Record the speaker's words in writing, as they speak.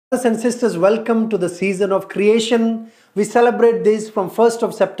Brothers and sisters, welcome to the season of creation. We celebrate this from 1st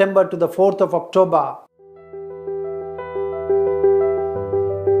of September to the 4th of October.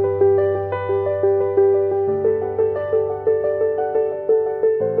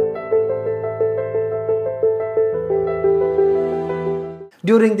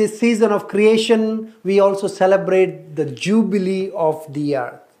 During this season of creation, we also celebrate the Jubilee of the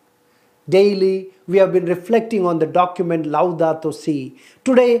earth. Daily, we have been reflecting on the document Laudato Si.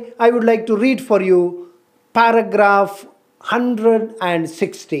 Today, I would like to read for you paragraph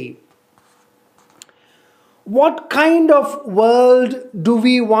 160. What kind of world do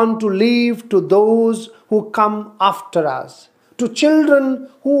we want to leave to those who come after us, to children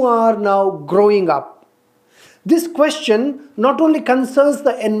who are now growing up? This question not only concerns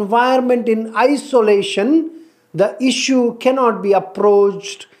the environment in isolation, the issue cannot be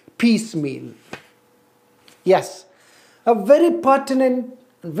approached piecemeal. Yes, a very pertinent,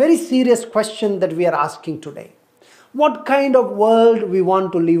 very serious question that we are asking today. What kind of world we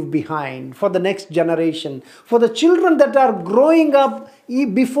want to leave behind for the next generation, for the children that are growing up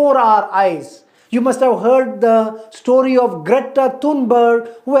before our eyes? You must have heard the story of Greta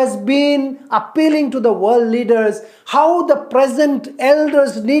Thunberg, who has been appealing to the world leaders how the present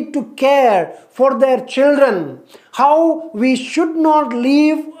elders need to care for their children, how we should not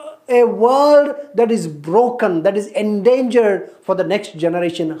leave a world that is broken, that is endangered for the next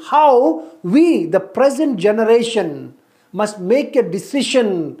generation. How we, the present generation, must make a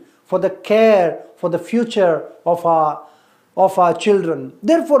decision for the care, for the future of our children.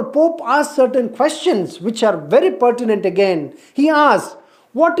 Therefore, Pope asks certain questions which are very pertinent again. He asks,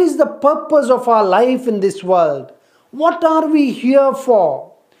 what is the purpose of our life in this world? What are we here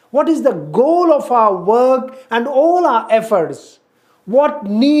for? What is the goal of our work and all our efforts? What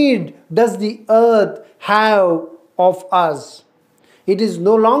need does the earth have of us? It is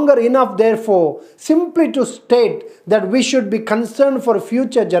no longer enough, therefore, simply to state that we should be concerned for a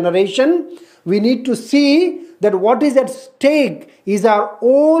future generation. We need to see that what is at stake is our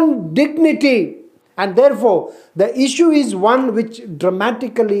own dignity. And therefore, the issue is one which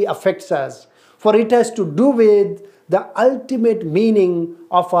dramatically affects us. For it has to do with the ultimate meaning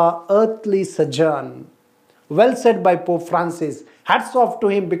of our earthly sojourn. Well said by Pope Francis. Hats off to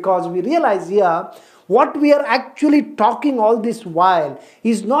him, because we realize here what we are actually talking all this while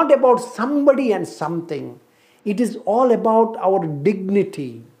is not about somebody and something. It is all about our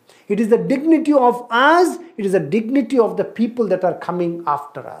dignity. It is the dignity of us. It is the dignity of the people that are coming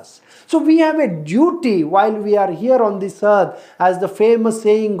after us. So we have a duty while we are here on this earth. As the famous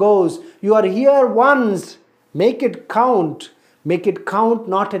saying goes, you are here once, make it count. Make it count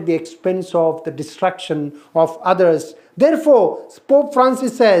not at the expense of the destruction of others. Therefore, Pope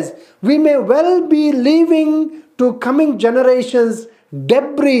Francis says, we may well be leaving to coming generations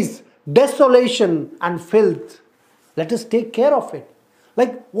debris, desolation and filth. Let us take care of it.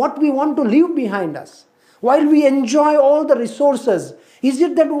 Like what we want to leave behind us. While we enjoy all the resources, is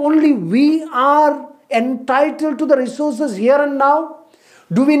it that only we are entitled to the resources here and now?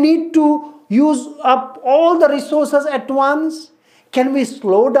 Do we need to use up all the resources at once? Can we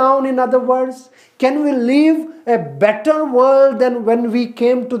slow down, in other words? Can we live a better world than when we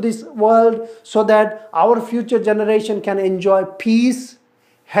came to this world, so that our future generation can enjoy peace,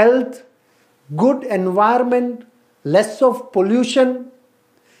 health, good environment, less of pollution?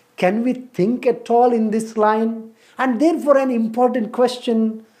 Can we think at all in this line? And therefore an important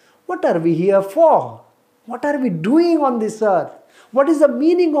question, what are we here for? What are we doing on this earth? What is the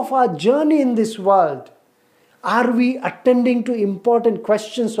meaning of our journey in this world? Are we attending to important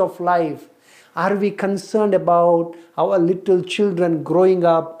questions of life? Are we concerned about our little children growing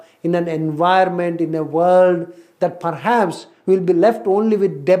up in an environment, in a world that perhaps will be left only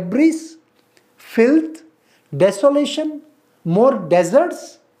with debris, filth, desolation, more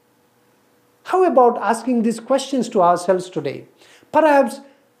deserts? How about asking these questions to ourselves today? Perhaps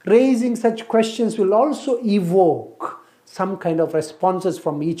raising such questions will also evoke some kind of responses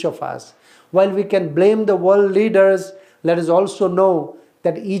from each of us. While we can blame the world leaders, let us also know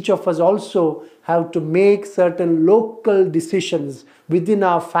that each of us also have to make certain local decisions within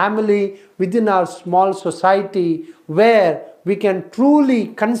our family, within our small society, where we can truly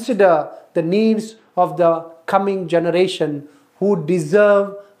consider the needs of the coming generation who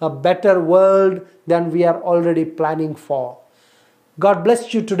deserve a better world than we are already planning for. God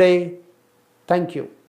bless you today. Thank you.